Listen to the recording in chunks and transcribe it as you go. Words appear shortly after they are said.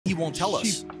he won't tell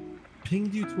us.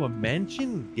 Pinged you to a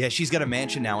mansion? Yeah, she's got a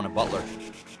mansion now and a butler.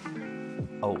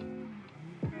 Oh.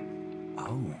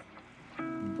 Oh.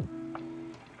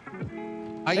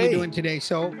 How you doing today,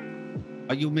 so?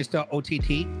 Are you Mr.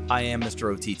 OTT? I am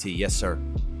Mr. OTT, yes, sir.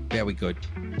 Very good.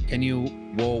 Can you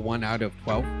roll 1 out of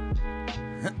 12?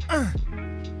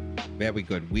 Very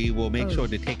good. We will make sure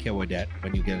to take care of that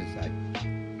when you get inside.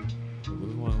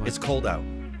 It's cold out.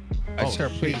 Sir,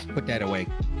 please put that away.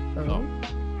 Oh,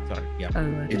 sorry.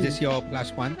 Yeah. Is this your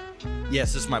 +1?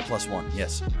 Yes, this is my +1.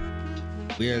 Yes.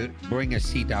 We'll bring a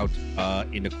seat out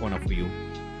in the corner for you.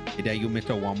 Is that you,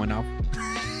 Mr. Womanoff?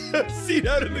 Seat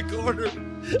out in the corner.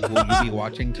 Will you be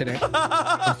watching today?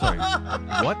 I'm sorry.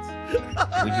 What?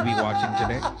 Will you be watching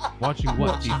today? Watching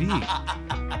what? TV?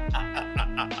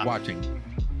 Watching.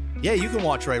 Yeah, you can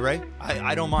watch, Ray.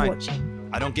 I don't mind.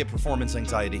 I don't get performance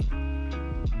anxiety.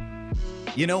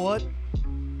 You know what?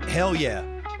 Hell yeah.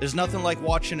 There's nothing like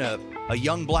watching a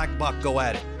young black buck go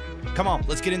at it. Come on,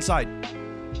 let's get inside.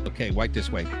 Okay, right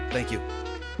this way. Thank you.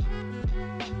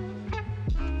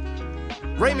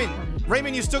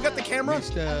 Raymond, you still got the camera?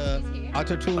 Mr.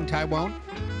 Outto-Tune Taiwan.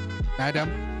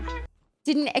 Madam.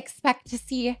 Didn't expect to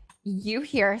see you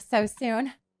here so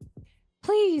soon.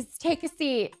 Please take a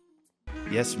seat.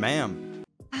 Yes, ma'am.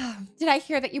 Did I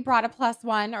hear that you brought a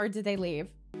 +1 or did they leave?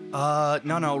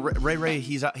 No. Ray,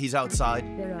 he's outside.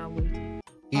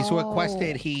 He's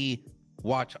requested he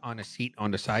watch on a seat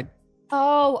on the side.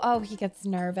 Oh, he gets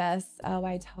nervous. Oh,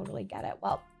 I totally get it.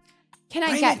 Well, can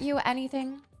I get you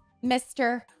anything,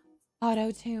 Mr.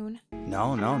 Outto-Tune?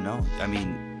 No. I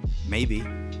mean, maybe.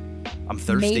 I'm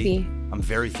thirsty. Maybe. I'm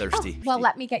very thirsty. Oh, well,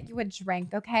 let me get you a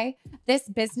drink, okay? This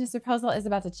business proposal is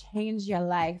about to change your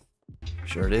life.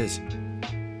 Sure it is.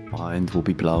 Mind will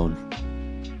be blown.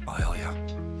 Oh, hell yeah.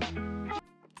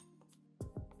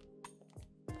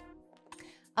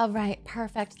 All right,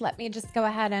 perfect. Let me just go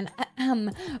ahead and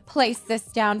place this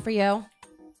down for you.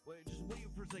 Wait, just wait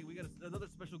for a second. We got another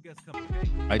special guest coming. Okay?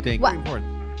 I think. What? Very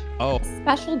important. Oh.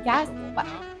 Special guest? What?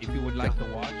 If you would like to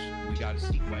watch, we got a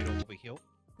seat right over here.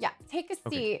 Yeah, take a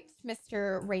seat,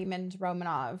 Mr. Raymond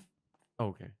Romanov. Oh,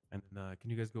 okay. And can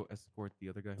you guys go escort the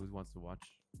other guy who wants to watch?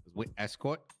 With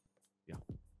escort? Yeah.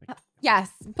 Yes,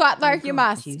 Butler, you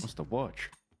must. Wants to watch.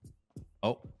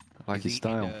 Oh. I like his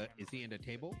style. Is he in the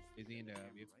table? Is he in the?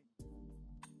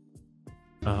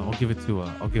 I'll give it to the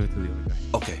other guy.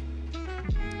 Okay.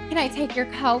 Can I take your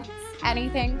coats?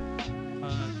 Anything?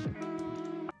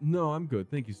 No, I'm good.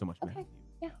 Thank you so much, man. Okay.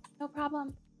 Yeah, no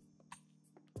problem.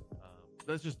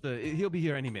 Let's just he'll be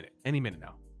here any minute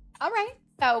now. All right.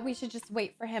 So we should just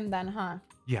wait for him then, huh?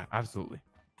 Yeah, absolutely.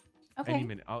 Okay. Any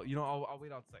minute. I'll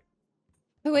wait outside.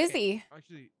 Who is he?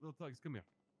 Actually, little Tugs, come here.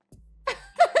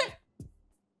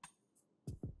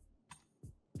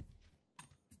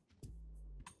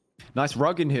 Nice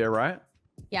rug in here, right?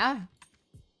 Yeah.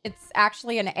 It's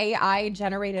actually an AI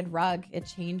generated rug. It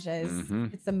changes.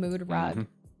 It's a mood rug.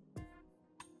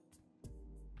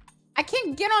 I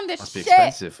can't get on this Must be shit.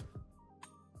 expensive.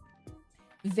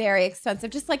 Very expensive,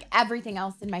 just like everything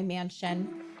else in my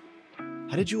mansion.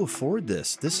 How did you afford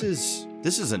this? This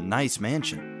is a nice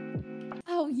mansion.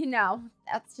 Oh, you know,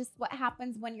 that's just what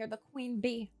happens when you're the queen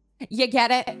bee. You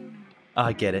get it?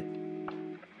 I get it.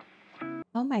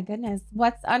 Oh my goodness.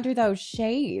 What's under those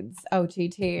shades,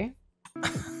 OTT?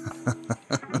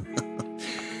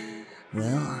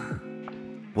 Well,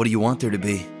 what do you want there to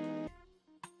be?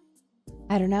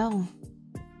 I don't know.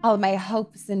 All of my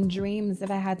hopes and dreams,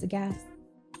 if I had to guess.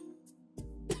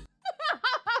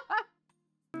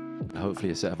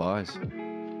 Hopefully a set of eyes.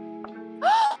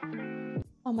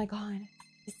 Oh my God.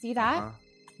 You see that?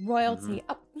 Royalty.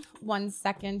 Oh, 1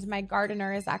 second. My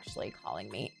gardener is actually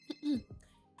calling me.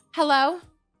 Hello?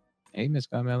 Hey, Miss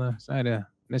Carmella. Sorry to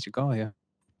miss your call here.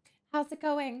 How's it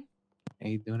going? Hey,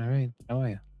 you doing all right? How are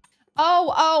you?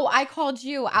 Oh, I called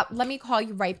you. Let me call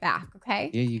you right back, okay?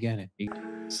 Yeah, you got it.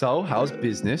 So, how's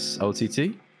business,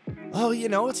 OTT? Oh, you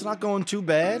know, it's not going too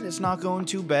bad. It's not going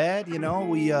too bad. You know,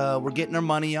 we're getting our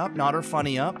money up, not our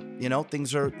funny up. You know,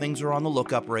 things are on the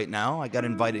look up right now. I got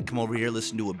invited to come over here,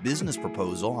 listen to a business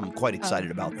proposal. I'm quite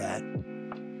excited about that.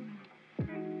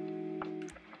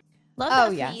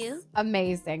 Love that for you.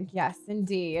 Amazing. Yes,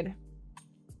 indeed.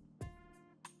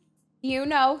 Do you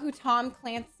know who Tom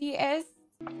Clancy is?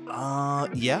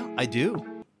 Yeah, I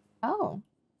do. Oh,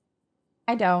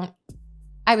 I don't.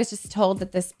 I was just told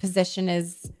that this position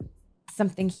is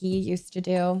something he used to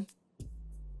do.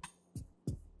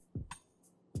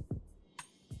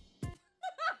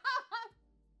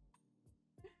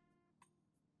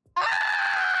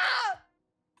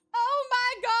 Oh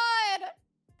my God!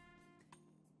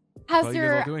 Has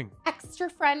your extra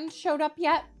friend showed up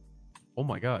yet? Oh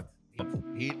my God.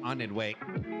 He's on his way.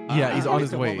 Yeah, he's on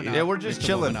his Mr. way. Woman, Yeah, we're just Mr.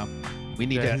 chilling. Woman, we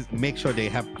need Yeah, to make sure they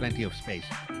have plenty of space.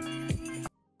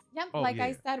 Yep, Oh, like yeah.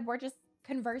 I said, we're just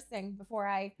conversing before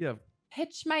I Yeah.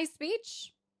 pitch my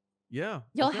speech. Yeah.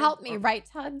 You'll okay. help me, right,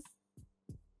 Tugs?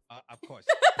 Of course.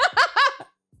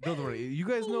 Don't worry. You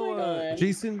guys Oh know my God.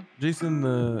 Jason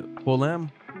Polam?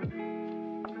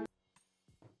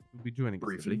 Will be joining us.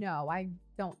 Briefly. No, I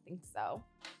don't think so.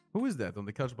 Who is that on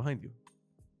the couch behind you?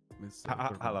 Miss,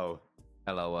 Thurman? Hello.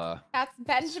 Hello. That's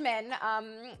Benjamin,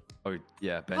 Oh,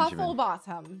 yeah, Benjamin.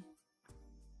 Hufflebottom.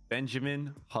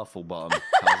 Benjamin Hufflebottom.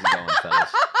 How's it going,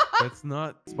 fellas? That's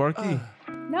not Sparky.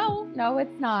 No,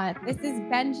 it's not. This is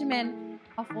Benjamin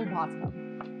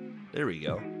Hufflebottom. There we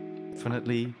go.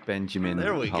 Definitely Benjamin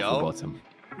There we go. Hufflebottom.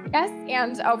 Yes,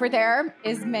 and over there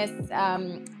is Miss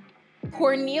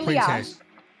Cornelia.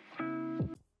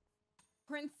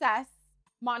 Princess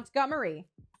Montgomery.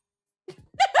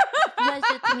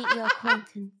 Pleasure to meet your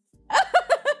acquaintance.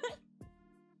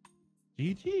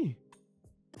 Gigi?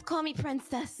 Call me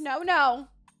princess. No.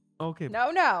 Okay.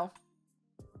 No.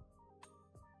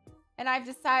 And I've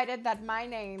decided that my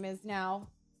name is now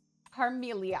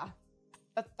Carmella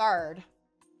the Third.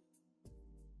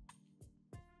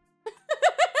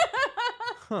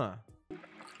 Huh.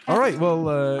 All right.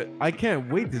 Well, I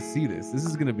can't wait to see this. This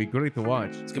is gonna be great to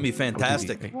watch. It's gonna be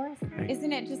fantastic. Of course. Hey.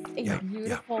 Isn't it just a Yeah,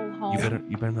 beautiful home?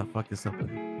 You better not fuck this up.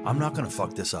 Buddy. I'm not gonna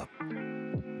fuck this up.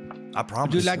 I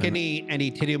promise. Do you like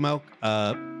any titty milk?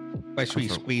 Freshly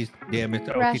squeezed, there, Mr.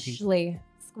 OTT. Freshly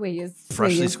squeezed.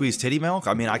 freshly please. squeezed titty milk?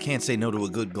 I mean, I can't say no to a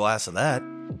good glass of that.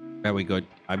 Very good.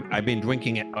 I've been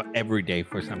drinking it every day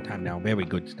for some time now. Very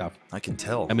good stuff. I can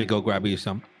tell. Let me go grab you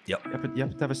some. Yeah, but you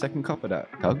have to have a second cup of that,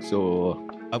 Tugs, or...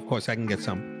 Of course, I can get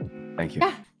some. Thank you.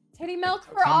 Yeah. Titty milk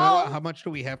for Carmella, all. how much do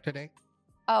we have today?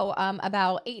 Oh,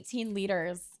 about 18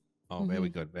 liters. Oh, very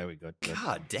good, very good. good.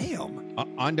 God damn.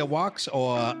 On the walks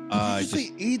or just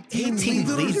 18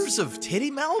 liters of titty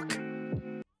milk?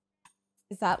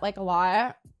 Is that like a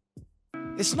lot?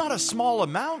 It's not a small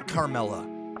amount, Carmella.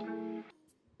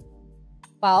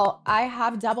 Well, I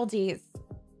have double D's.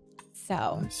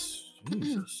 So,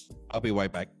 Jesus. I'll be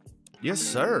right back. Yes,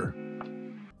 sir.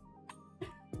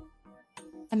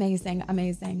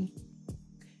 amazing.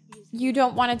 You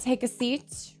don't want to take a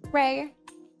seat, Ray?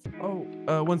 Oh,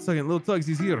 1 second. Little Tugs,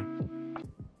 he's here.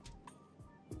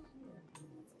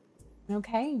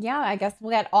 Okay, yeah, I guess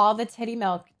we'll get all the titty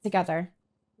milk together.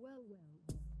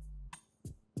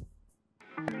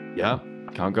 Yeah,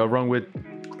 can't go wrong with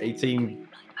 18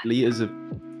 liters of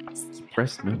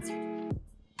breast milk.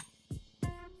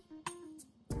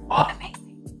 What?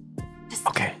 Amazing. Just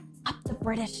Okay. up the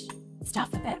British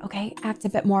stuff a bit, okay? Act a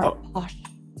bit more Oh. posh.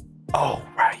 Oh,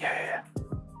 right, yeah.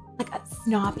 Like a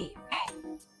snobby, okay?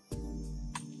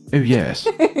 Oh, yes.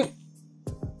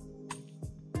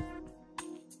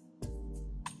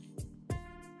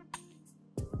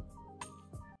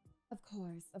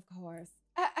 Of course.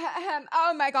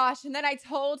 Oh my gosh. And then I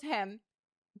told him,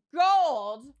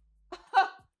 gold.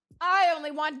 I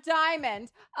only want diamond.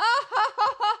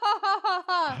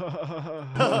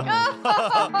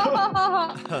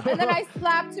 And then I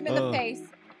slapped him in the face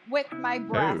with my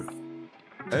breast.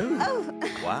 Oh.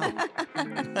 Wow.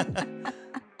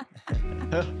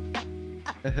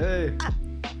 Hey.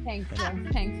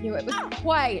 Thank you. It was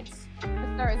quite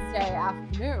a Thursday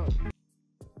afternoon.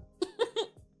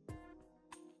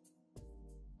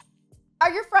 Are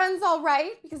your friends all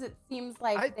right? Because it seems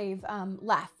like they've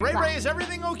left. Ray, is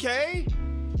everything okay?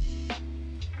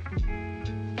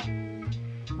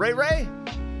 Ray?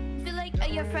 I feel like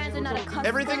your friends are not accustomed.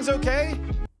 Everything's okay?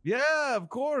 Yeah, of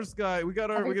course, guy. We got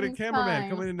a Everything's cameraman fine.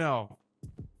 coming in now.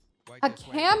 A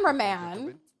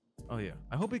cameraman? Oh yeah.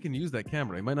 I hope he can use that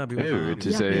camera. He might not be. Ew, it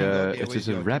is it is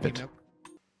a rabbit.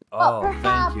 Well, Oh,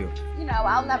 perhaps, thank you. you know,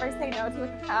 I'll never say no to a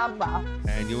camera.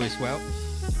 And you as well.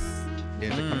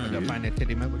 There's a couple of fine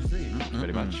titty milk.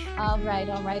 Pretty much. All right.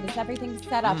 Is everything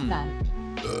set up then?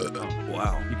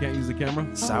 Wow. You can't use the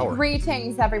camera. Sour.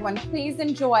 Greetings, everyone. Please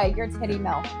enjoy your titty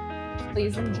milk.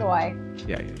 Please enjoy.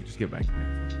 Yeah. Just get back.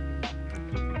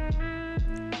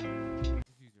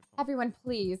 Everyone,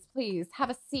 please have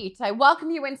a seat. I welcome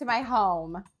you into my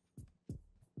home.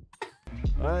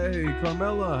 Hey,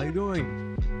 Carmella, how you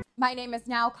doing? My name is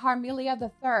now Carmella the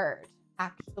Third,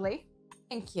 actually.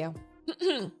 Thank you.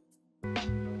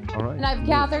 All right. And I've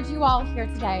gathered you all here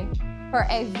today for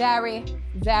a very,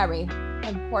 very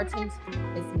important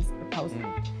business proposal.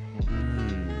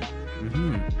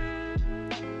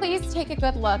 Please take a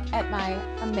good look at my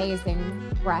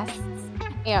amazing breasts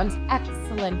and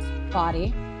excellent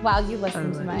body while you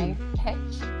listen to my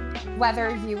pitch.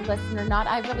 Whether you listen or not,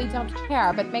 I really don't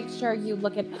care, but make sure you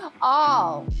look at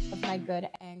all of my good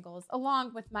angles,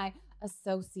 along with my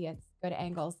associates' good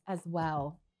angles as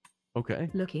well. Okay.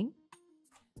 Looking.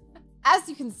 As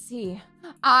you can see,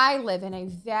 I live in a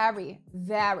very,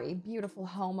 very beautiful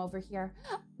home over here.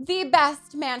 The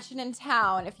best mansion in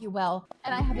town, if you will.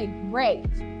 And I have a great,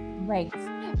 great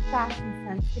fashion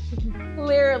sense that you can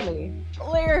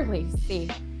clearly see.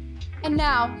 And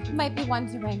now you might be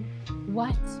wondering,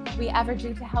 what did we ever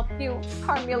do to help you,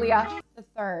 Carmella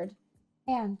III?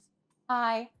 And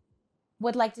I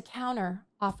would like to counter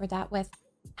offer that with,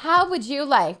 how would you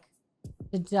like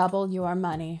to double your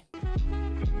money?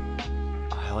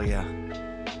 Hell yeah.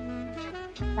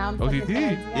 Sounds like a OTT. good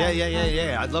idea.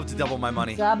 Yeah. I'd love to double my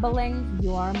money. Doubling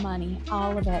your money,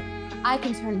 all of it. I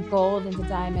can turn gold into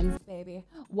diamonds, baby.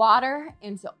 Water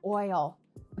into oil.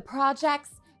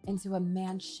 Projects into a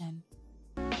mansion.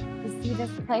 You see this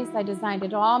place? I designed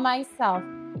it all myself.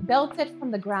 Built it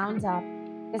from the ground up.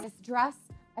 This dress,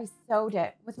 I sewed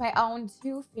it with my own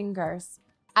 2 fingers.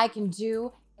 I can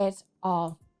do it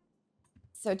all.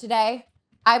 So today,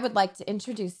 I would like to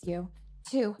introduce you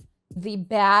to the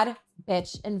Bad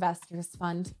Bitch Investors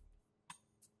Fund.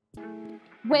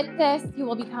 With this, you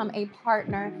will become a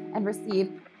partner and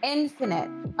receive infinite,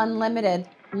 unlimited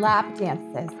lap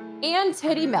dances and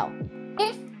titty milk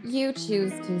if you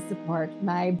choose to support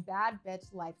my bad bitch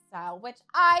lifestyle, which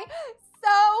I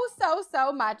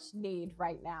so much need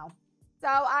right now. So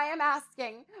I am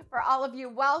asking for all of you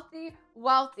wealthy,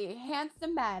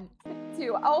 handsome men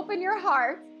to open your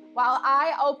heart while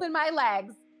I open my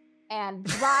legs and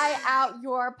dry out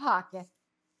your pockets.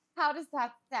 How does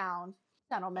that sound,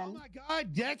 gentlemen? Oh my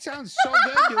God, that sounds so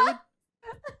good, dude.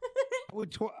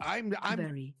 I'm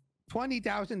Very.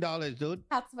 $20,000, dude.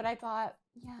 That's what I thought.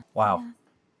 Yeah. Wow.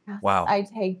 Yes. Wow. I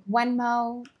take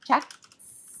Venmo,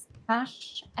 checks,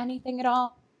 cash, anything at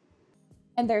all.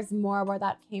 And there's more where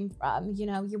that came from. You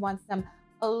know, you want some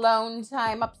alone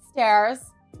time upstairs.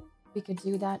 We could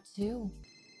do that too.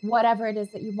 Whatever it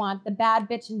is that you want, the Bad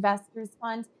Bitch Investors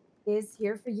Fund is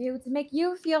here for you to make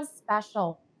you feel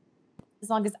special. As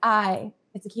long as I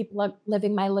get to keep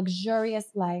living my luxurious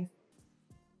life.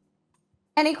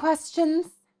 Any questions?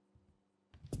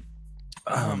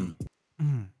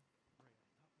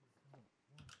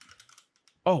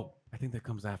 Oh, I think that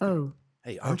comes after. Oh.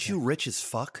 Hey, aren't you rich as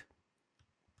fuck?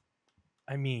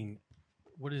 I mean,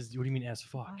 what do you mean as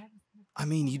fuck? I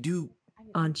mean, you do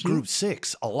Aren't you? group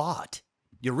 6 a lot.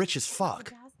 You're rich as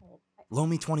fuck. Loan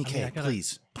me 20K, I mean, I gotta-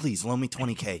 please. Please, loan me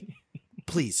 20K.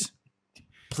 Please.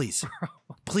 Please.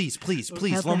 Please,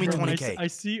 Help loan me her. 20K. I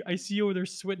see you over there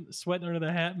sweating under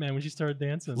the hat, man, when she started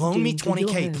dancing. Loan me Into your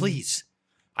 20K, hands. please.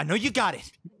 I know you got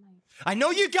it. I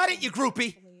know you got it, you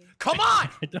groupie. Come on.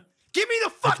 I don't- Give me the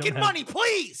fucking have- money,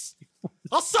 please.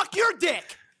 I'll suck your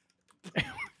dick.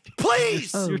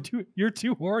 Please. Oh. You're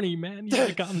too horny, man. You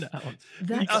gotta calm down.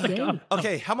 That's gotta gay. calm down.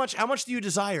 Okay, how much do you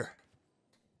desire?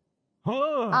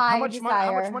 Oh, How I much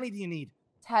desire money do you need?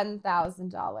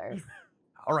 $10,000.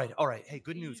 All right. Hey,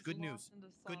 good news. I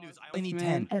only need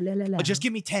 10. LLLM. But just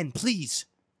give me 10, please.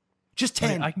 Just Hey,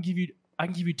 10. I can give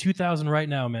you 2,000 right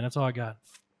now, man. That's all I got.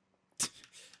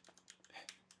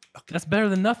 That's better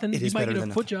than nothing. It You is might better get a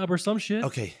than foot nothing. job or some shit.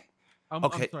 Okay. I'm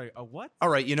Okay. sorry. A what? All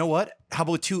right, you know what? How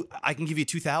about I can give you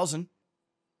 2,000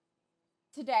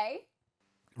 Today?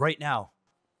 right now.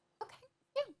 Okay,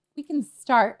 yeah. We can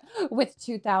start with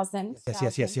 2,000.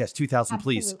 Yes. 2,000,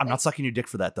 please. I'm Absolutely. not sucking your dick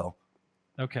for that though.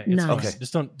 Okay. Nice. fine. Okay.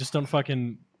 Just don't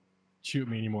fucking shoot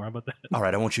me anymore. How about that? All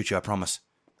right, I won't shoot you, I promise.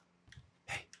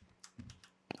 Hey.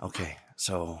 Okay.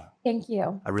 So, Thank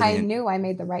you. I really am- knew I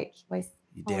made the right choice.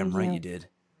 you damn right you did.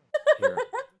 Here.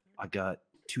 I got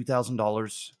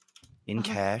 $2,000 in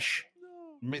cash.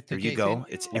 Mr. There you Jason, go.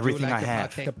 It's would you everything like I to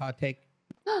have. partake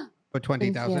for Thank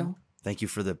 20,000? you, Thank you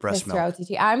for the breast Mr. milk.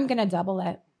 OTT. I'm going to double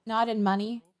it. Not in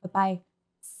money, but by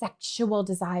sexual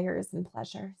desires and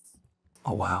pleasures.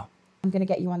 Oh wow. I'm going to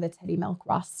get you on the titty milk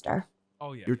roster.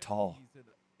 Oh yeah. You're tall.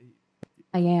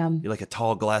 I am. You're like a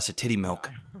tall glass of titty milk.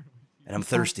 And I'm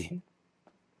thirsty.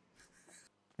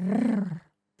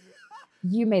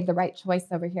 You made the right choice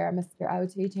over here, Mr.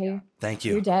 OTT. Thank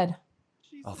You you. did.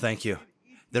 Oh, thank you.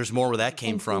 There's more where that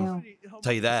came Thank from. you.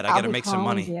 Tell you that. I I'll got to be make some calling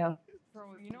money. you.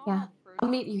 Yeah. I'll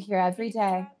meet you here every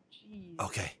day.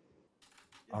 Okay.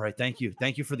 All right. Thank you.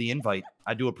 Thank you for the invite.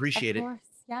 I do appreciate Of it. course.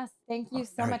 Yes. Thank you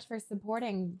so All right. much for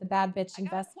supporting the Bad Bitch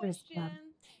Investors Club.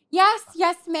 Yes,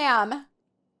 ma'am.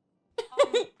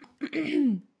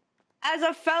 As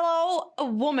a fellow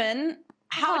woman,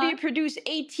 how do Uh-huh. you produce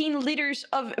 18 liters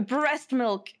of breast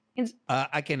milk?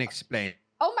 I can explain.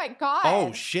 Oh my God.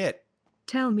 Oh, shit.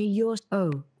 Tell me yours.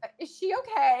 Oh. Is she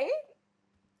okay?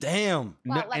 Damn.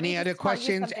 No, Well, let any me other just tell you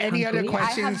questions? something, Any other Uncle Lee.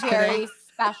 questions I have today? very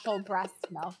special breast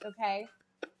milk, okay?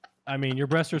 I mean, your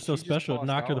breasts are so She just special, it passed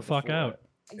knocked her out the fuck before. out.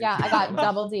 Yeah, I got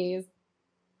double D's.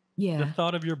 The Yeah.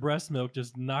 thought of your breast milk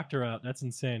just knocked her out. That's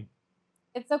insane.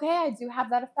 It's okay. I do have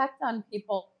that effect on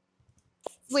people.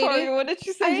 Sweetie, Sorry, what did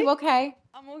you are say? you okay?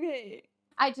 I'm okay.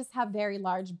 I just have very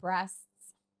large breasts.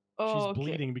 Oh, She's okay.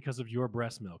 bleeding because of your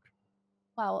breast milk.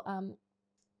 Well,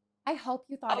 I hope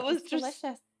you thought I it was was just-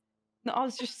 delicious. No, I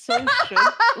was just so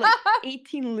shocked. Like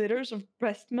 18 liters of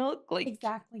breast milk. Like,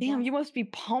 Exactly. damn, yes. you must be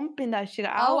pumping that shit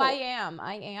out. Oh, I am.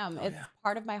 I am. Oh, It's yeah.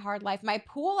 part of my hard life. My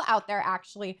pool out there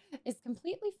actually is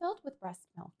completely filled with breast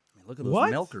milk. I mean, look at those What?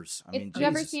 milkers. I mean, Have you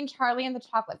ever Jesus. seen Charlie and the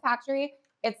Chocolate Factory?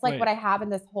 It's like Wait, what I have in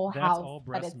this whole that's house, all but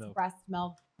breast it's milk. breast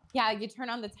milk. Yeah, you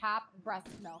turn on the tap, breast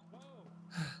milk.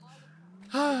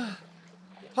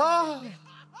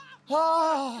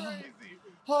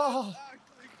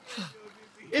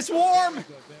 It's warm. Very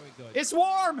good. It's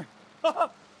warm.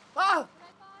 Ah.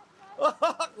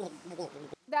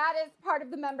 That is part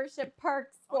of the membership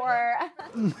perks for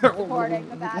supporting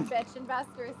the Bad Bitch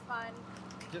Investors Fund.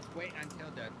 Just wait until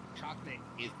the chocolate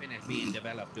is finished being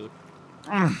developed, dude.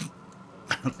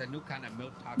 It's a new kind of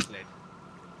milk chocolate.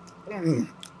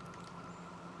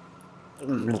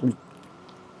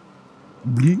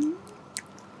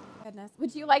 Goodness.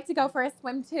 Would you like to go for a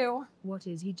swim too? What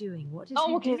is he doing? What is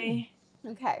Oh, he doing?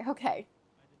 okay. Okay, okay.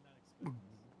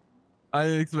 I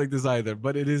didn't expect this either,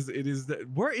 but it is.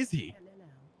 Where is he?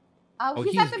 Oh,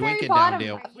 He's he's at the very drinking down bottom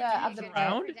there. of the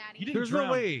Drowned? pit. He didn't There's no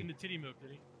drown way. in the titty milk,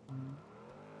 did he?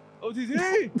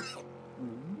 OTT!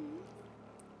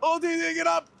 OTT, get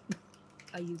up!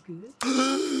 Are you good?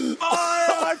 Oh,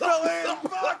 I fell in!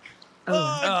 Fuck!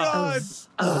 Oh,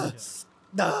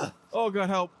 God! Oh, God,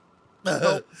 help.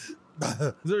 Help.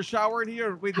 Is there a shower in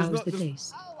here? Wait, there's How's no... the there's-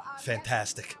 taste?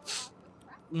 Fantastic.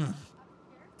 Mm.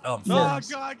 Oh, I'm Oh,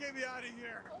 finished. God, get me out of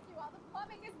here. I told you all the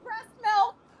plumbing is breast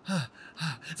milk.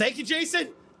 Thank you, Jason.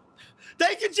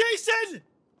 Thank you, Jason.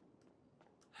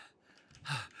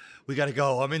 We gotta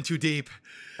go. I'm in too deep.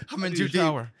 I'm I in need too a deep.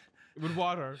 shower. With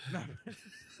water.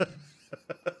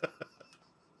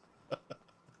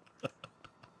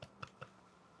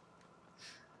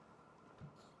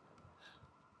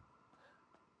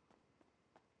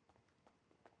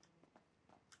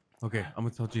 Okay, I'm gonna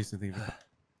tell Jason things.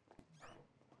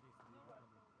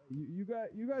 You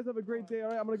guys have a great day. All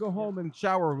right, I'm gonna go home and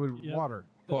shower with Yep. water.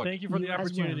 Good. Thank you for the You as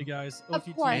opportunity, well. guys. Of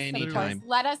OTT, course, Anytime.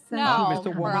 Let us Thank know. you,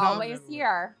 Mr. We're Warmanoff. always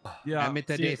here. Yeah.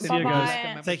 Mr. See ya- Jason, see ya, you guys.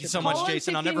 like the Thank you so membership? much, Call us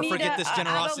Jason. if I'll you never need forget a this adult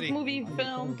generosity. movie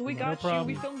filmed. We got you. We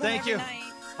problem. filmed them Thank every you.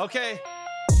 night. Okay.